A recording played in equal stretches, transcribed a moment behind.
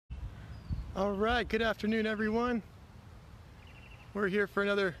All right, good afternoon, everyone. We're here for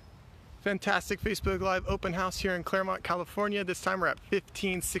another fantastic Facebook Live open house here in Claremont, California. This time we're at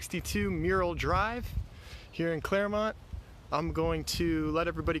 1562 Mural Drive here in Claremont. I'm going to let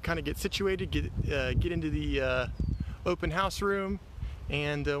everybody kind of get situated, get into the open house room,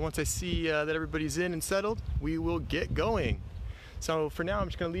 and once I see that everybody's in and settled, we will get going. So for now, I'm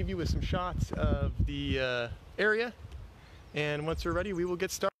just going to leave you with some shots of the area, and once we're ready, we will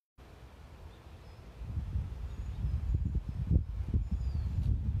get started.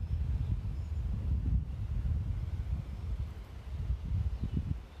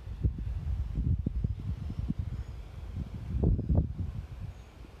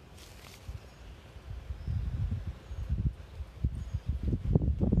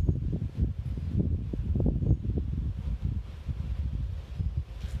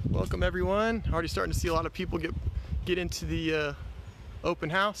 Welcome everyone. Already starting to see a lot of people get into the open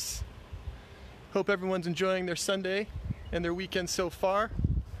house. Hope everyone's enjoying their Sunday and their weekend so far.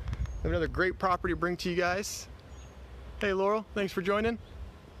 We have another great property to bring to you guys. Hey Laurel, thanks for joining.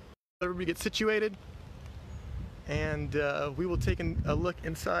 Everybody get situated, and we will take a look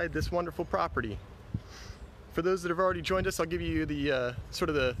inside this wonderful property. For those that have already joined us, I'll give you the sort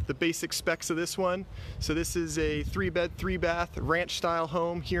of the basic specs of this one. So this is a 3-bed, 3-bath ranch style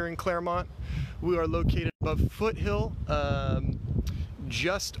home here in Claremont. We are located above Foothill,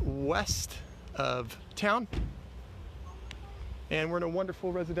 just west of town. And we're in a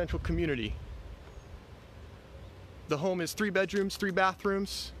wonderful residential community. The home is 3 bedrooms, 3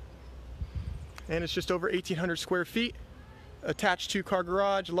 bathrooms, and it's just over 1,800 square feet. Attached 2-car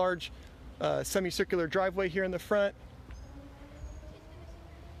garage, large semicircular driveway here in the front,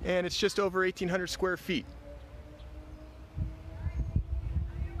 and it's just over 1,800 square feet.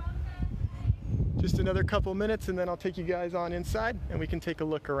 Just another couple minutes and then I'll take you guys on inside and we can take a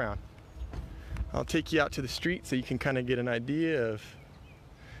look around. I'll take you out to the street so you can kind of get an idea of,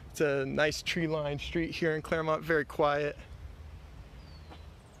 it's a nice tree-lined street here in Claremont, very quiet.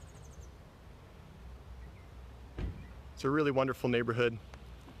 It's a really wonderful neighborhood.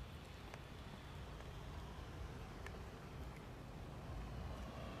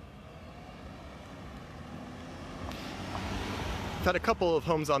 I've had a couple of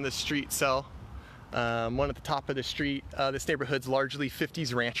homes on this street sell. One at the top of the street. This neighborhood's largely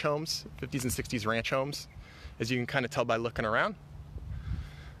 50s ranch homes, 50s and 60s ranch homes, as you can kind of tell by looking around.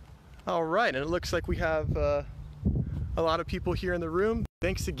 All right, and it looks like we have a lot of people here in the room.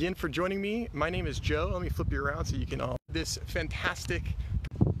 Thanks again for joining me. My name is Joe. Let me flip you around so you can all this fantastic.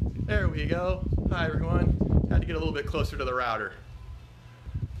 There we go. Hi everyone. Had to get a little bit closer to the router.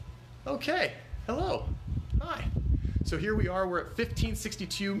 Okay. Hello. Hi. So here we are, we're at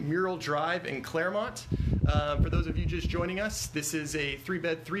 1562 Mural Drive in Claremont. For those of you just joining us, this is a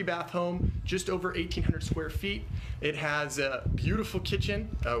 3-bed, 3-bath home, just over 1,800 square feet. It has a beautiful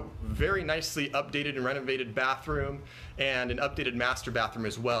kitchen, a very nicely updated and renovated bathroom, and an updated master bathroom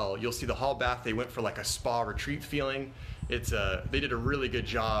as well. You'll see the hall bath, they went for like a spa retreat feeling. They did a really good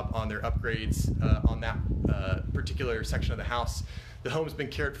job on their upgrades on that particular section of the house. The home's been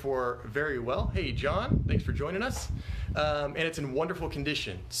cared for very well. Hey John, thanks for joining us. And it's in wonderful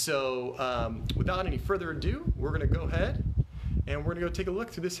condition. So without any further ado, we're gonna go ahead and we're gonna go take a look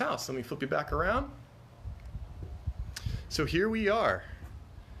through this house. Let me flip you back around. So here we are.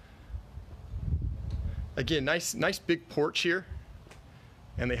 Again, nice big porch here.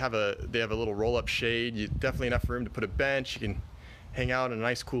 And they have a little roll-up shade. Definitely enough room to put a bench. You can hang out on a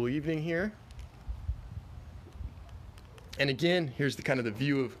nice cool evening here. And again, here's the kind of the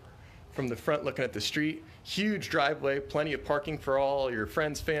view from the front looking at the street. Huge driveway, plenty of parking for all your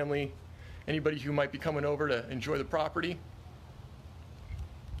friends, family, anybody who might be coming over to enjoy the property.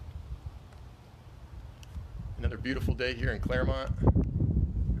 Another beautiful day here in Claremont.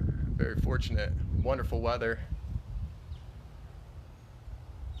 Very fortunate, wonderful weather.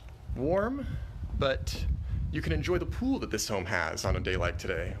 Warm, but you can enjoy the pool that this home has on a day like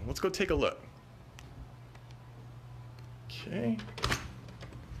today. Let's go take a look. Okay.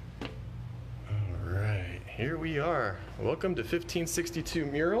 All right, here we are. Welcome to 1562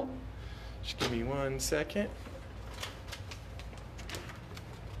 Mural. Just give me 1 second.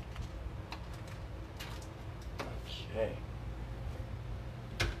 Okay.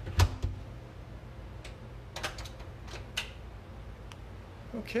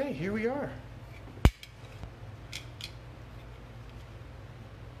 Okay, here we are.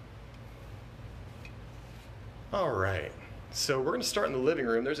 All right. So we're going to start in the living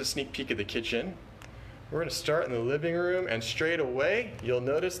room. There's a sneak peek of the kitchen. We're going to start in the living room, and straight away you'll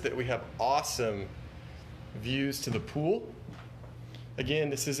notice that we have awesome views to the pool. Again,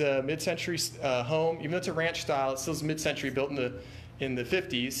 this is a mid-century home. Even though it's a ranch style, it still is mid-century, built in the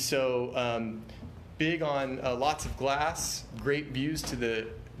 50s. So big on lots of glass, great views to the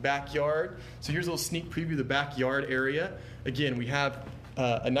backyard. So here's a little sneak preview of the backyard area. Again, we have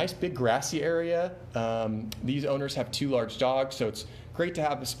a nice big grassy area. These owners have 2 large dogs, so it's great to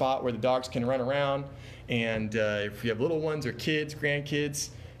have a spot where the dogs can run around. And if you have little ones or kids, grandkids,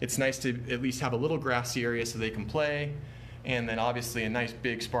 it's nice to at least have a little grassy area so they can play. And then obviously a nice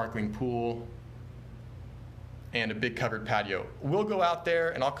big sparkling pool and a big covered patio. We'll go out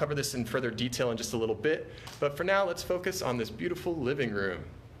there and I'll cover this in further detail in just a little bit. But for now, let's focus on this beautiful living room.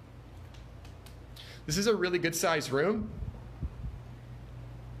 This is a really good sized room.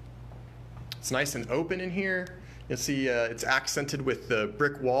 It's nice and open in here. You'll see it's accented with the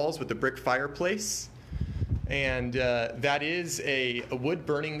brick walls with the brick fireplace. And that is a wood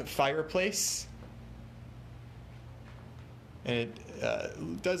burning fireplace. And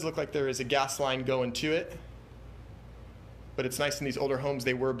it does look like there is a gas line going to it. But it's nice in these older homes,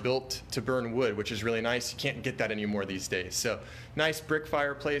 they were built to burn wood, which is really nice. You can't get that anymore these days. So nice brick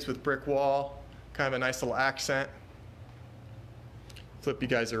fireplace with brick wall, kind of a nice little accent. Flip you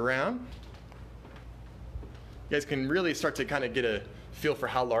guys around. You guys can really start to kind of get a feel for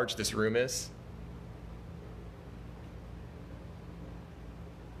how large this room is.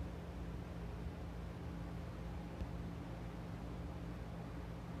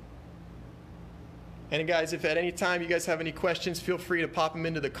 And guys, if at any time you guys have any questions, feel free to pop them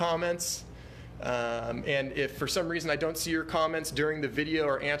into the comments. And if for some reason I don't see your comments during the video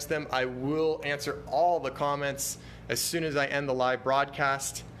or answer them, I will answer all the comments as soon as I end the live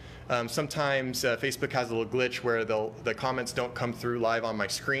broadcast. Sometimes Facebook has a little glitch where the comments don't come through live on my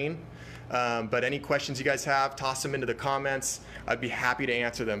screen. But any questions you guys have, toss them into the comments. I'd be happy to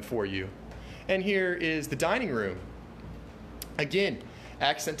answer them for you. And here is the dining room. Again,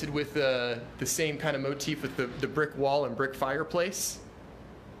 accented with the same kind of motif with the brick wall and brick fireplace.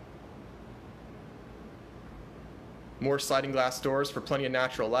 More sliding glass doors for plenty of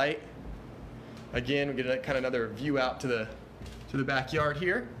natural light. Again, we get a, kind of another view out to the backyard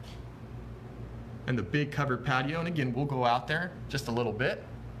here. And the big covered patio. And again, we'll go out there just a little bit.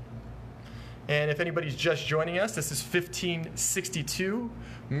 And if anybody's just joining us, this is 1562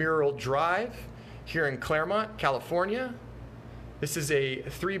 Mural Drive here in Claremont, California. This is a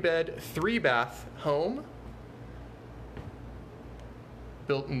 3-bed, 3-bath home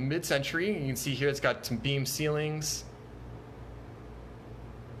built in mid-century. You can see here it's got some beam ceilings.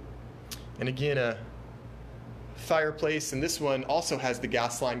 And again, a fireplace, and this one also has the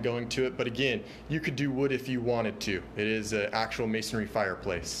gas line going to it, but again, you could do wood if you wanted to. It is an actual masonry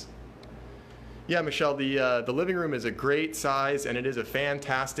fireplace. Yeah, Michelle, the living room is a great size and it is a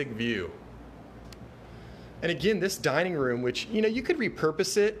fantastic view. And again, this dining room, which, you know, you could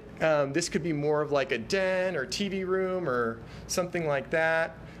repurpose it. This could be more of like a den or TV room or something like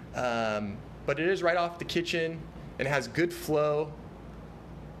that. But it is right off the kitchen and has good flow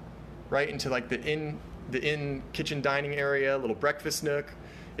right into like the in kitchen dining area, little breakfast nook.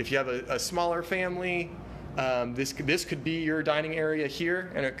 If you have a smaller family, this could be your dining area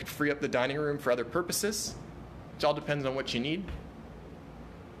here, and it could free up the dining room for other purposes. It all depends on what you need.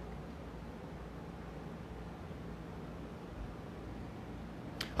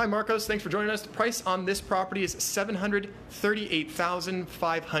 Hi Marcos, thanks for joining us. The price on this property is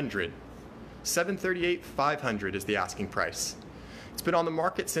 $738,500. $738,500 is the asking price. It's been on the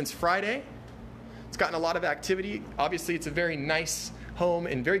market since Friday. It's gotten a lot of activity. Obviously, it's a very nice home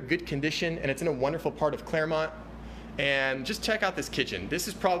in very good condition, and it's in a wonderful part of Claremont. And just check out this kitchen. This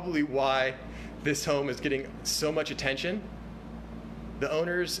is probably why this home is getting so much attention. The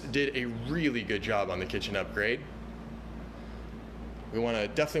owners did a really good job on the kitchen upgrade. We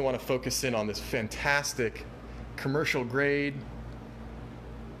definitely want to focus in on this fantastic commercial grade.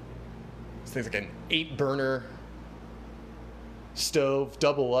 This thing's like an 8-burner stove,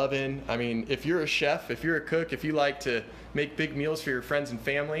 double oven. I mean, if you're a chef, if you're a cook, if you like to make big meals for your friends and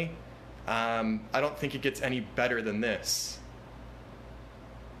family, I don't think it gets any better than this.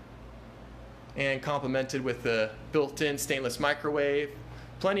 And complemented with the built-in stainless microwave.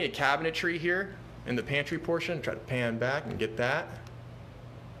 Plenty of cabinetry here in the pantry portion. Try to pan back and get that.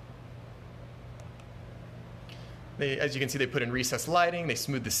 As you can see, they put in recessed lighting. They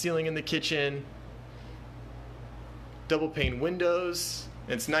smoothed the ceiling in the kitchen. Double pane windows.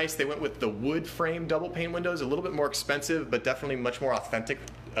 And it's nice. They went with the wood frame double pane windows. A little bit more expensive, but definitely much more authentic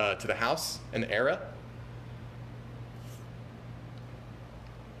to the house and the era.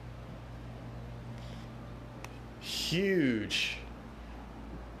 Huge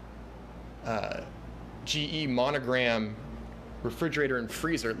GE monogram refrigerator and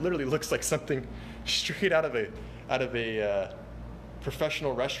freezer. It literally looks like something straight out of a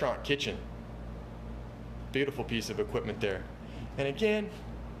professional restaurant kitchen. Beautiful piece of equipment there. And again,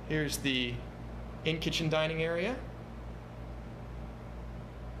 here's the in-kitchen dining area.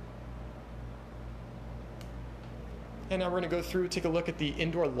 And now we're going to go through, take a look at the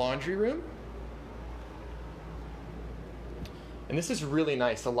indoor laundry room. And this is really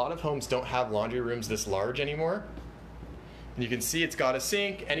nice. A lot of homes don't have laundry rooms this large anymore. And you can see it's got a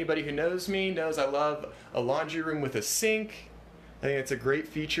sink. Anybody who knows me knows I love a laundry room with a sink. I think it's a great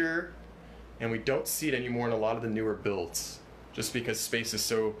feature, and we don't see it anymore in a lot of the newer builds, just because space is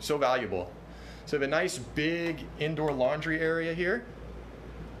so valuable. So we have a nice big indoor laundry area here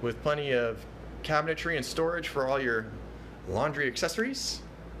with plenty of cabinetry and storage for all your laundry accessories.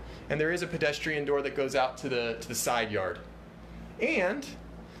 And there is a pedestrian door that goes out to the side yard. And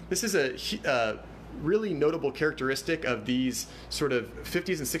this is a really notable characteristic of these sort of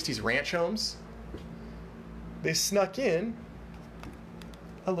 50s and 60s ranch homes. They snuck in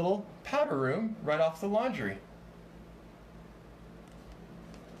a little powder room right off the laundry,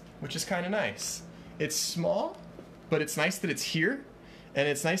 which is kind of nice. It's small, but it's nice that it's here, and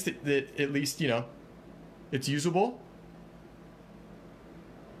it's nice that at least, you know, it's usable.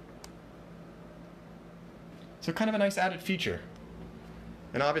 So kind of a nice added feature.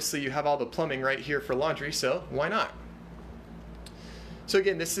 And obviously you have all the plumbing right here for laundry, so why not? So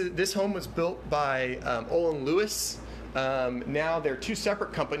again, this home was built by Olin Lewis. Now they're two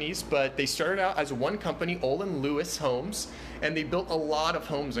separate companies, but they started out as one company, Olin Lewis Homes, and they built a lot of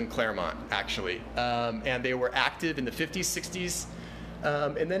homes in Claremont, actually. And they were active in the 50s, 60s,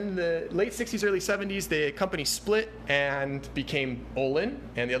 and then in the late 60s, early 70s, the company split and became Olin,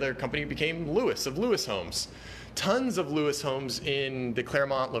 and the other company became Lewis of Lewis Homes. Tons of Lewis homes in the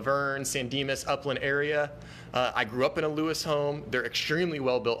Claremont, Laverne, San Dimas, Upland area. I grew up in a Lewis home. They're extremely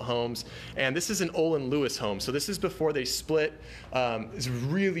well-built homes. And this is an Olin Lewis home. So this is before they split. It's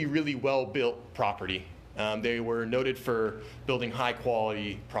really, really well-built property. They were noted for building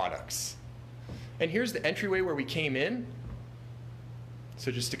high-quality products. And here's the entryway where we came in.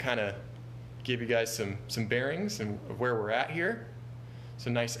 So just to kind of give you guys some bearings and of where we're at here. It's a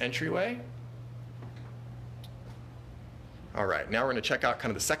nice entryway. All right, now we're going to check out kind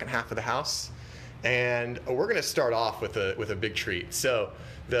of the second half of the house, and we're going to start off with a big treat. So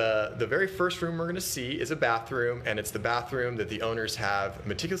the very first room we're going to see is a bathroom, and it's the bathroom that the owners have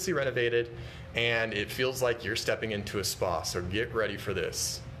meticulously renovated, and it feels like you're stepping into a spa. So get ready for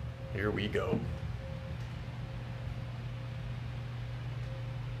this. Here we go.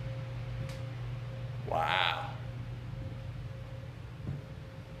 Wow.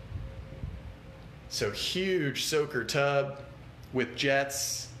 So huge soaker tub with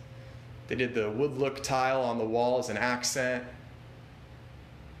jets. They did the wood look tile on the wall as an accent.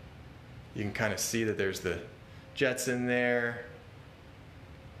 You can kind of see that there's the jets in there.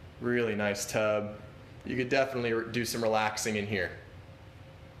 Really nice tub. You could definitely do some relaxing in here.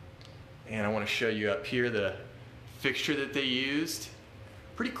 And I want to show you up here the fixture that they used.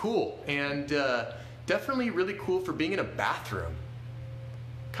 Pretty cool, and definitely really cool for being in a bathroom.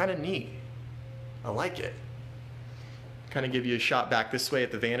 Kind of neat. I like it. Kind of give you a shot back this way at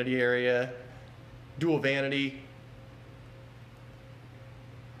the vanity area. Dual vanity.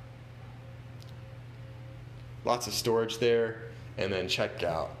 Lots of storage there. And then check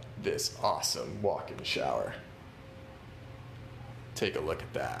out this awesome walk-in shower. Take a look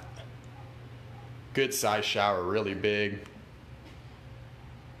at that. Good size shower, really big.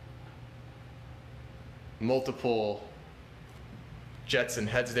 Multiple jets and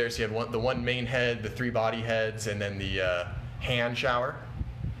heads there, so you have the one main head, the three body heads, and then the hand shower,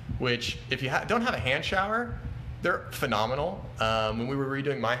 which if you don't have a hand shower, they're phenomenal. When we were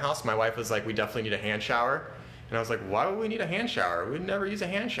redoing my house, my wife was like, we definitely need a hand shower. And I was like, why would we need a hand shower? We'd never use a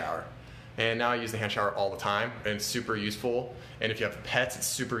hand shower. And now I use the hand shower all the time, and it's super useful. And if you have pets, it's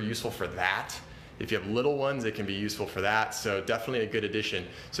super useful for that. If you have little ones, it can be useful for that. So definitely a good addition.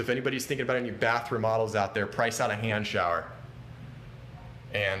 So if anybody's thinking about any bath remodels out there, price out a hand shower.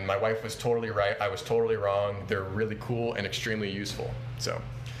 And my wife was totally right. I was totally wrong. They're really cool and extremely useful. So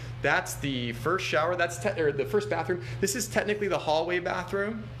that's the first shower. That's the first bathroom. This is technically the hallway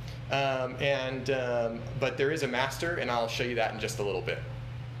bathroom, but there is a master, and I'll show you that in just a little bit.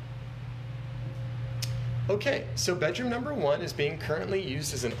 Okay, so bedroom number 1 is being currently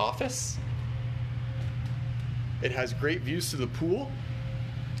used as an office. It has great views to the pool.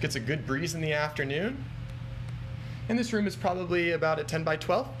 It gets a good breeze in the afternoon. And this room is probably about a 10 by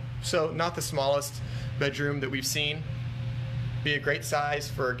 12, so not the smallest bedroom that we've seen. Be a great size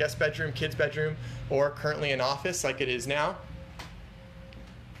for a guest bedroom, kids bedroom, or currently an office like it is now.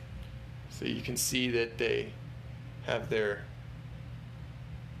 So you can see that they have their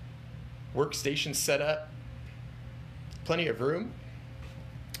workstation set up, plenty of room.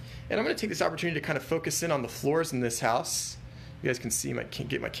 And I'm going to take this opportunity to kind of focus in on the floors in this house. You guys can see,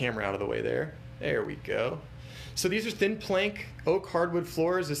 get my camera out of the way there. There we go. So these are thin plank oak hardwood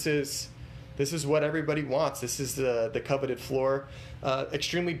floors. This is what everybody wants. This is the coveted floor.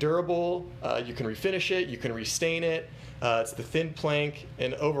 Extremely durable. You can refinish it. You can restain it. It's the thin plank,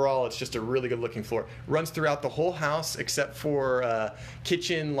 and overall it's just a really good looking floor. Runs throughout the whole house except for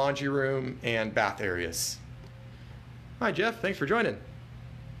kitchen, laundry room, and bath areas. Hi Jeff, thanks for joining.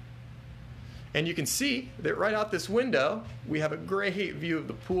 And you can see that right out this window, we have a great view of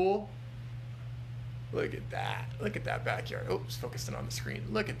the pool. Look at that. Look at that backyard. Oops, focusing on the screen.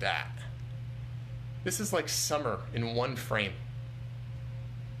 Look at that. This is like summer in one frame.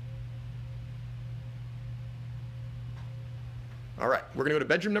 All right, we're gonna go to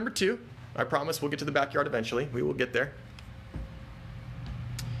bedroom number 2. I promise we'll get to the backyard eventually. We will get there.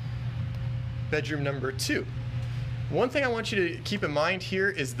 Bedroom number 2. One thing I want you to keep in mind here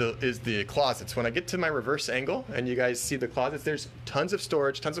is the closets. When I get to my reverse angle and you guys see the closets, there's tons of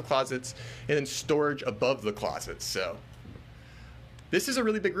storage, tons of closets, and then storage above the closets. So this is a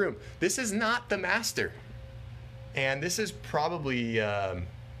really big room. This is not the master. And this is probably,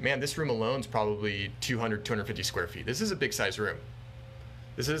 man, this room alone is probably 200, 250 square feet. This is a big size room.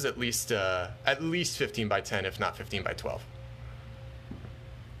 This is at least 15 by 10, if not 15 by 12.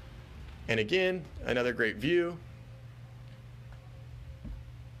 And again, another great view.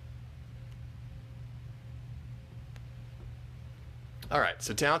 All right,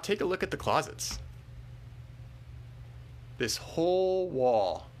 so now take a look at the closets. This whole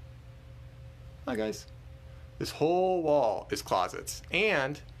wall, hi guys, this whole wall is closets,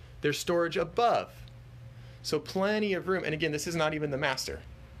 and there's storage above. So plenty of room, and again, this is not even the master.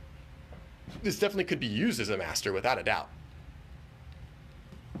 This definitely could be used as a master without a doubt.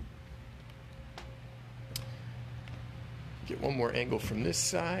 Get one more angle from this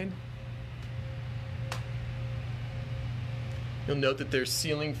side. You'll note that there's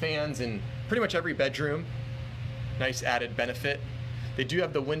ceiling fans in pretty much every bedroom. Nice added benefit. They do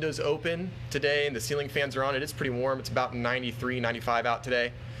have the windows open today and the ceiling fans are on. It is pretty warm. It's about 93, 95 out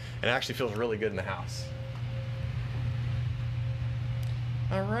today. And it actually feels really good in the house.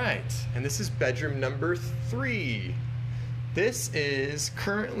 All right, and this is bedroom number 3. This is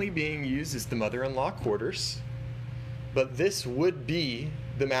currently being used as the mother-in-law quarters, but this would be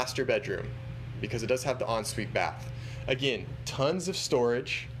the master bedroom because it does have the ensuite bath. Again, tons of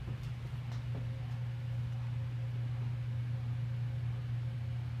storage.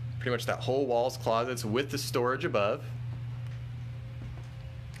 Pretty much that whole wall's closets with the storage above.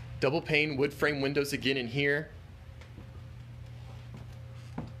 Double pane wood frame windows again in here.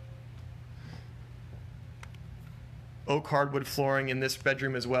 Oak hardwood flooring in this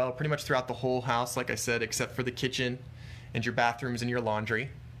bedroom as well, pretty much throughout the whole house, like I said, except for the kitchen and your bathrooms and your laundry.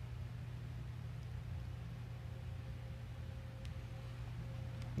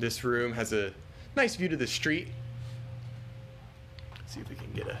 This room has a nice view to the street. Let's see if we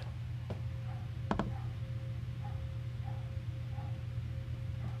can get a...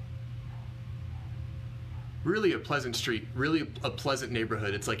 Really a pleasant street, really a pleasant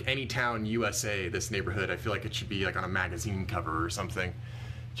neighborhood. It's like any town USA, this neighborhood. I feel like it should be like on a magazine cover or something.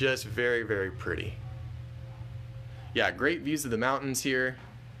 Just very, very pretty. Yeah, great views of the mountains here.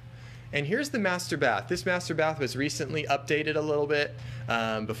 And here's the master bath. This master bath was recently updated a little bit.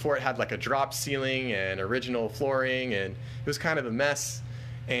 Before it had like a drop ceiling and original flooring, and it was kind of a mess.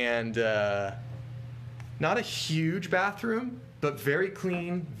 And not a huge bathroom, but very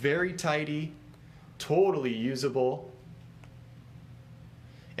clean, very tidy, totally usable.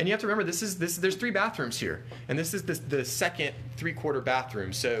 And you have to remember, there's 3 bathrooms here, and this is the second 3/4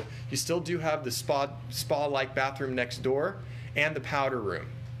 bathroom. So you still do have the spa-like bathroom next door and the powder room.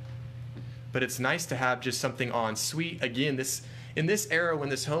 But it's nice to have just something en suite. Again, in this era when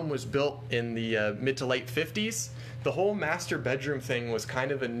this home was built in the mid to late 50s, the whole master bedroom thing was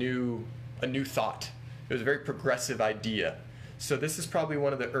kind of a new thought. It was a very progressive idea. So this is probably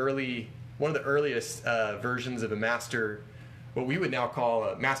one of the earliest versions of a master, what we would now call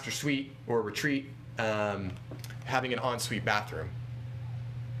a master suite or retreat, having an ensuite bathroom.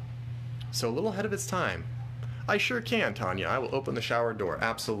 So a little ahead of its time. I sure can, Tanya. I will open the shower door,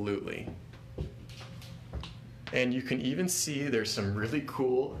 absolutely. And you can even see there's some really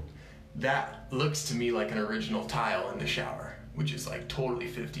cool, that looks to me like an original tile in the shower, which is like totally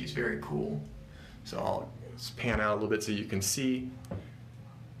 50s, very cool. So I'll just pan out a little bit so you can see.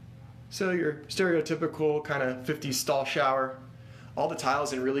 So your stereotypical kind of 50s stall shower. All the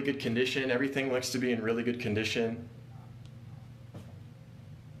tiles in really good condition. Everything looks to be in really good condition.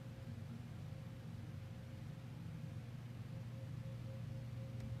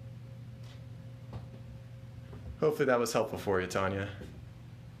 Hopefully that was helpful for you, Tanya.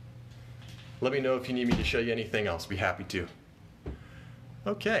 Let me know if you need me to show you anything else. Be happy to.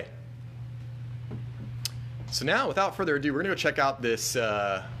 Okay. So now, without further ado, we're gonna go check out this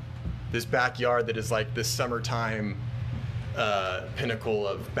this backyard that is like this summertime pinnacle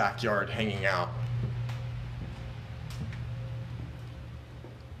of backyard hanging out.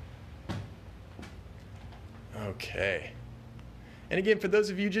 Okay. And again, for those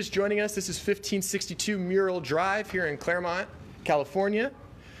of you just joining us, this is 1562 Mural Drive here in Claremont, California.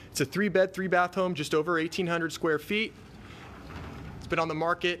 It's a 3-bed, 3-bath home, just over 1,800 square feet. It's been on the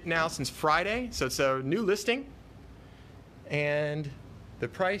market now since Friday, so it's a new listing. And the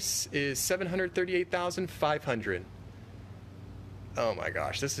price is $738,500. Oh my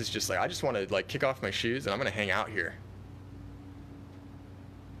gosh, this is just like, I just want to like kick off my shoes and I'm gonna hang out here.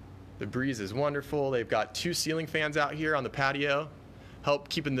 The breeze is wonderful. They've got 2 ceiling fans out here on the patio, help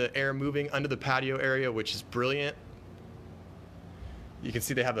keeping the air moving under the patio area, which is brilliant. You can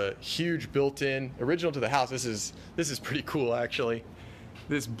see they have a huge built-in, original to the house. This is pretty cool actually.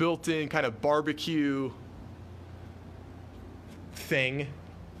 This built-in kind of barbecue thing.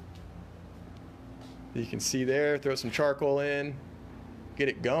 You can see there, throw some charcoal in, get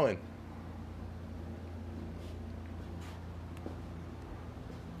it going.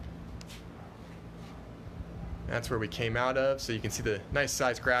 That's where we came out of, so you can see the nice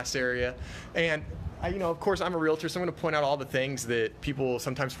sized grass area. And of course I'm a realtor, so I'm gonna point out all the things that people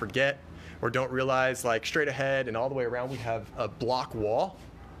sometimes forget or don't realize. Like straight ahead and all the way around, we have a block wall,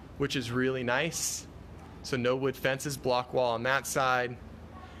 which is really nice. So no wood fences, block wall on that side.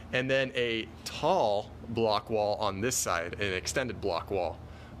 And then a tall block wall on this side, an extended block wall,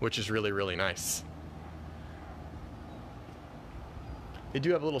 which is really, really nice. They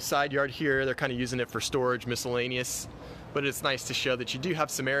do have a little side yard here. They're kind of using it for storage, miscellaneous, but it's nice to show that you do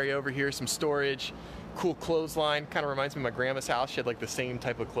have some area over here, some storage, cool clothesline. Kind of reminds me of my grandma's house. She had like the same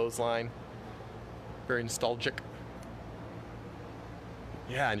type of clothesline. Very nostalgic.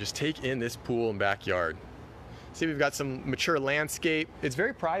 Yeah, and just take in this pool and backyard. See, we've got some mature landscape. It's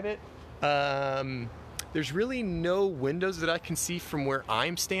very private. There's really no windows that I can see from where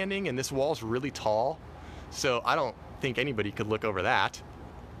I'm standing, and this wall's really tall, so I don't think anybody could look over that.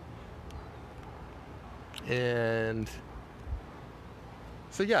 And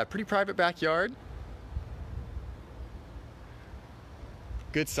so yeah, pretty private backyard.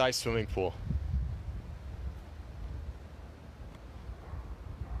 Good sized swimming pool.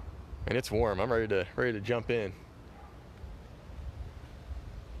 And it's warm. I'm ready to jump in.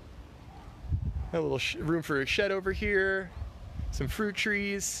 A little room for a shed over here. Some fruit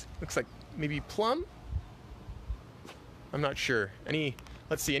trees. Looks like maybe plum. I'm not sure.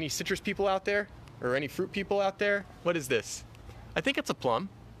 Let's see, any citrus people out there? Or any fruit people out there? What is this? I think it's a plum.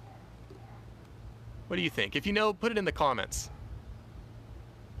 What do you think? If you know, put it in the comments.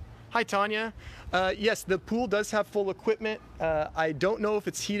 Hi, Tanya. Yes, the pool does have full equipment. I don't know if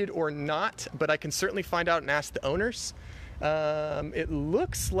it's heated or not, but I can certainly find out and ask the owners. It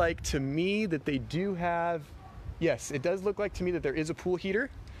looks like to me that they do have, yes, it does look like to me that there is a pool heater.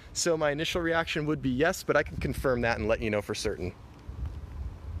 So my initial reaction would be yes, but I can confirm that and let you know for certain.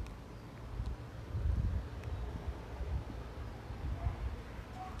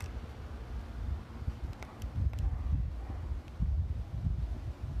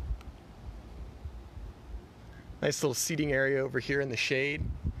 Nice little seating area over here in the shade.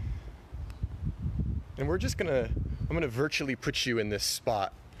 And I'm gonna virtually put you in this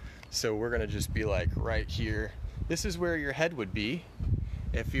spot. So we're gonna just be like right here. This is where your head would be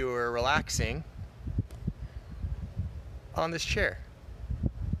if you were relaxing on this chair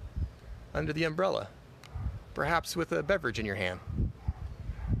under the umbrella, perhaps with a beverage in your hand,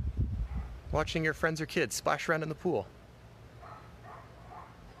 watching your friends or kids splash around in the pool.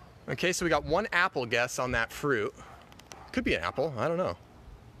 Okay, so we got one apple guess on that fruit. Could be an apple, I don't know.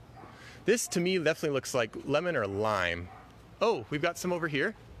 This to me definitely looks like lemon or lime. Oh, we've got some over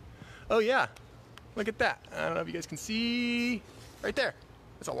here. Oh yeah, look at that. I don't know if you guys can see right there.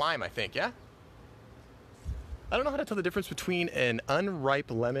 It's a lime, I think, yeah? I don't know how to tell the difference between an unripe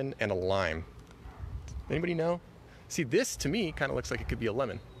lemon and a lime. Anybody know? See, this to me kind of looks like it could be a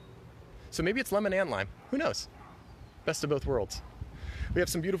lemon. So maybe it's lemon and lime. Who knows? Best of both worlds. We have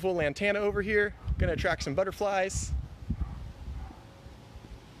some beautiful lantana over here. Gonna attract some butterflies.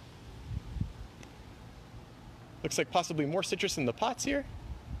 Looks like possibly more citrus in the pots here.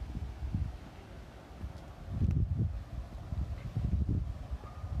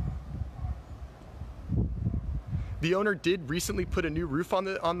 The owner did recently put a new roof on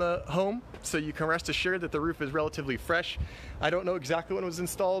the home, so you can rest assured that the roof is relatively fresh. I don't know exactly when it was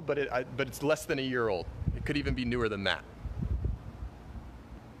installed, but it's less than a year old. It could even be newer than that.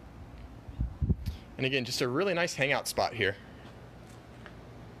 And again, just a really nice hangout spot here.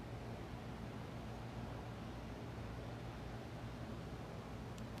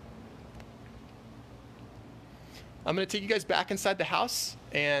 I'm going to take you guys back inside the house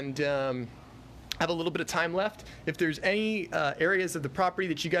and have a little bit of time left. If there's any areas of the property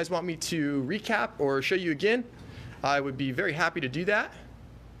that you guys want me to recap or show you again, I would be very happy to do that.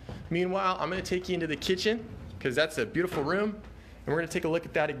 Meanwhile, I'm going to take you into the kitchen because that's a beautiful room, and we're going to take a look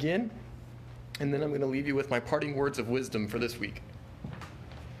at that again. And then I'm going to leave you with my parting words of wisdom for this week.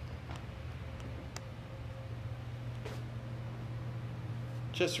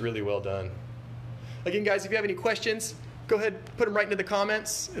 Just really well done. Again, guys, if you have any questions, go ahead, put them right into the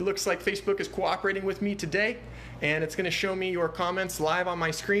comments. It looks like Facebook is cooperating with me today, and it's going to show me your comments live on my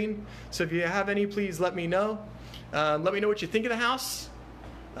screen. So if you have any, please let me know. Let me know what you think of the house.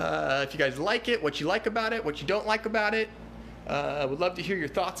 If you guys like it, what you like about it, what you don't like about it. I would love to hear your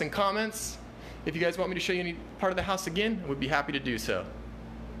thoughts and comments. If you guys want me to show you any part of the house again, I would be happy to do so.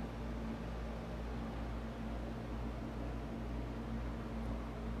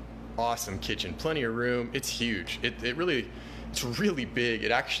 Awesome kitchen, plenty of room. It's huge. It's really big.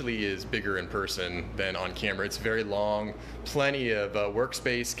 It actually is bigger in person than on camera. It's very long, plenty of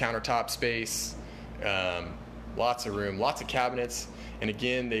workspace, countertop space, lots of room, lots of cabinets. And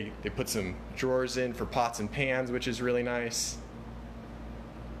again, they put some drawers in for pots and pans, which is really nice.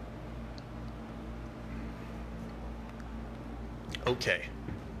 Okay.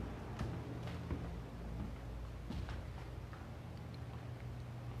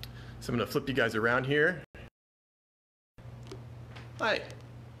 So I'm going to flip you guys around here. Hi,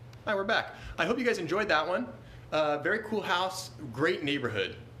 we're back. I hope you guys enjoyed that one. Very cool house, great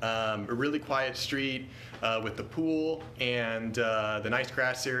neighborhood. A really quiet street with the pool and the nice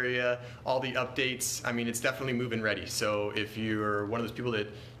grass area, all the updates. I mean, it's definitely move-in ready. So if you're one of those people that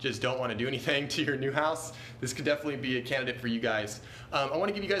just don't want to do anything to your new house, this could definitely be a candidate for you guys. I want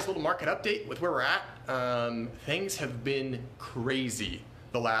to give you guys a little market update with where we're at. Things have been crazy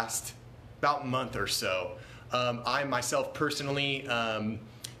the last about month or so. I myself personally,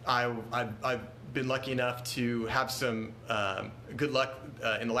 I've been lucky enough to have some good luck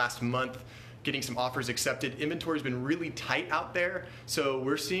in the last month getting some offers accepted. Inventory's been really tight out there, so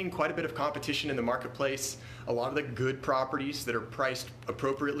we're seeing quite a bit of competition in the marketplace. A lot of the good properties that are priced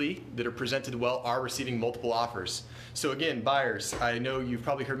appropriately, that are presented well, are receiving multiple offers. So again, buyers, I know you've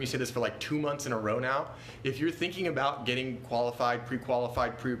probably heard me say this for like 2 months in a row now. If you're thinking about getting qualified,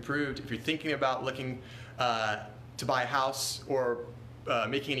 pre-qualified, pre-approved, if you're thinking about looking to buy a house or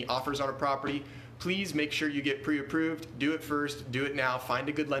making any offers on a property, please make sure you get pre-approved. Do it first, do it now. Find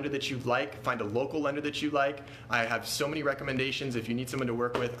a good lender that you like, find a local lender that you like. I have so many recommendations. If you need someone to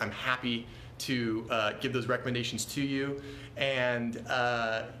work with, I'm happy to give those recommendations to you. And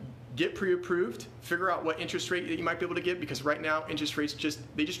get pre-approved, figure out what interest rate that you might be able to get, because right now interest rates just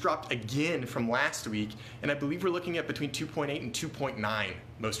dropped again from last week, and I believe we're looking at between 2.8 and 2.9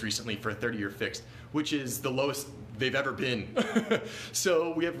 most recently for a 30-year fixed, which is the lowest they've ever been.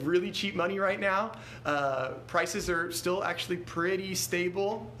 So we have really cheap money right now. Prices are still actually pretty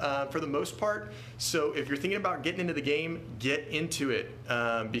stable for the most part. So if you're thinking about getting into the game, get into it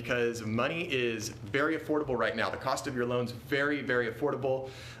because money is very affordable right now. The cost of your loan's very, very affordable.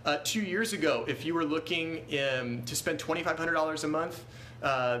 2 years ago, if you were looking to spend $2,500 a month,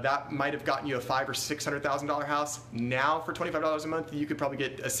 that might have gotten you a $500,000 or $600,000 house. Now for $25 a month, you could probably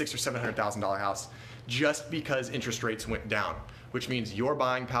get a $600,000 or $700,000 house, just because interest rates went down, which means your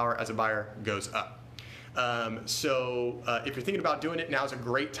buying power as a buyer goes up. So if you're thinking about doing it, now's a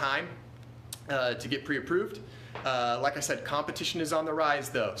great time to get pre-approved. Like I said, competition is on the rise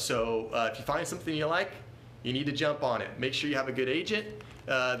though. So if you find something you like, you need to jump on it. Make sure you have a good agent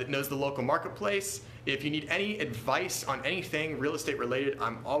that knows the local marketplace. If you need any advice on anything real estate related,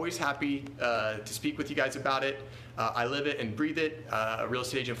 I'm always happy to speak with you guys about it. I live it and breathe it, a real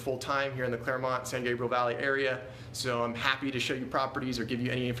estate agent full-time here in the Claremont, San Gabriel Valley area. So I'm happy to show you properties or give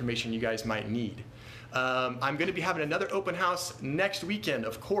you any information you guys might need. I'm going to be having another open house next weekend,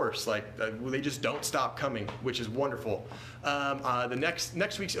 of course. They just don't stop coming, which is wonderful. The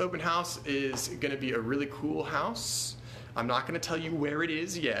next week's open house is going to be a really cool house. I'm not going to tell you where it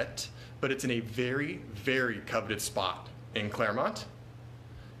is yet, but it's in a very, very coveted spot in Claremont.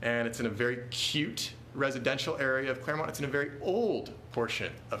 And it's in a very cute residential area of Claremont. It's in a very old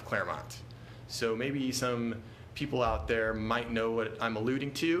portion of Claremont. So maybe some people out there might know what I'm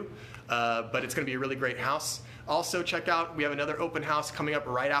alluding to, but it's going to be a really great house. Also check out, we have another open house coming up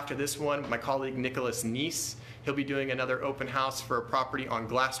right after this one. My colleague Nicholas Neese, he'll be doing another open house for a property on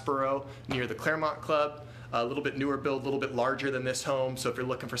Glassboro near the Claremont Club. A little bit newer build, a little bit larger than this home. So if you're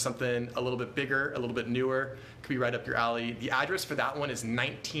looking for something a little bit bigger, a little bit newer, it could be right up your alley. The address for that one is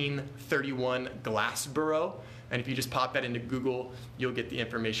 1931 Glassboro. And if you just pop that into Google, you'll get the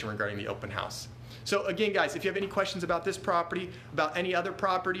information regarding the open house. So again, guys, if you have any questions about this property, about any other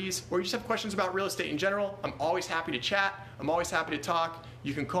properties, or you just have questions about real estate in general, I'm always happy to chat. I'm always happy to talk.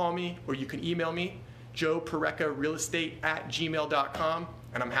 You can call me or you can email me, JoePorrecaRealEstate@gmail.com,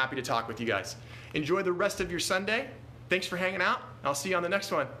 and I'm happy to talk with you guys. Enjoy the rest of your Sunday. Thanks for hanging out. I'll see you on the next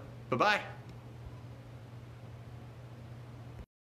one. Bye-bye.